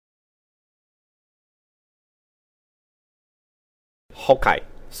Okay,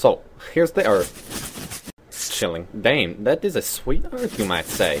 so here's the Earth. Chilling. Damn, that is a sweet Earth, you might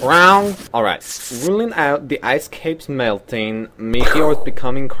say. Wrong! Alright, ruling out the ice caps melting, meteors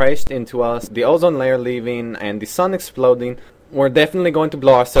becoming crashed into us, the ozone layer leaving, and the sun exploding, we're definitely going to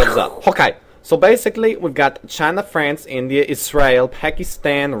blow ourselves up. Okay, so basically we've got China, France, India, Israel,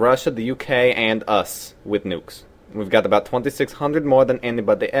 Pakistan, Russia, the UK, and us with nukes. We've got about 2,600 more than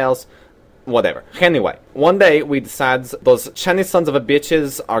anybody else. Whatever. Anyway, one day we decide those Chinese sons of a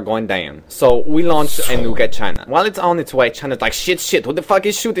bitches are going down. So we launch a nuke at China. While it's on its way, China's like, shit, who the fuck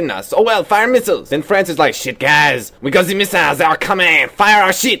is shooting us? Oh well, fire missiles. Then France is like, shit guys, we got the missiles, they are coming, fire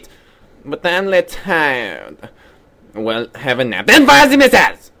our shit. But then let's have a nap. Then fire the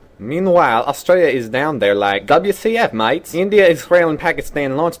missiles! Meanwhile, Australia is down there like, WCF, mates? India, Israel, and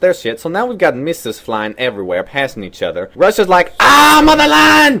Pakistan launched their shit, so now we've got missiles flying everywhere, passing each other. Russia's like, ah,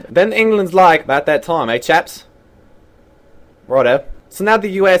 motherland! Then England's like, about that time, eh, chaps? Righto. So now the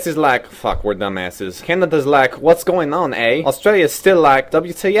US is like, fuck, we're dumbasses. Canada's like, what's going on, eh? Australia's still like,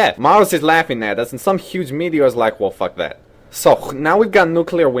 WTF? Mars is laughing at us, and some huge meteor's like, well, fuck that. So, now we've got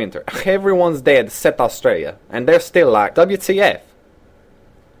nuclear winter. Everyone's dead except Australia. And they're still like, WTF?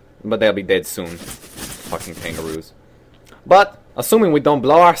 But they'll be dead soon. Fucking kangaroos. But, assuming we don't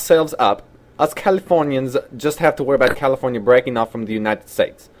blow ourselves up, us Californians just have to worry about California breaking off from the United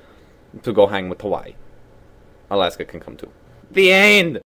States to go hang with Hawaii. Alaska can come too. The end!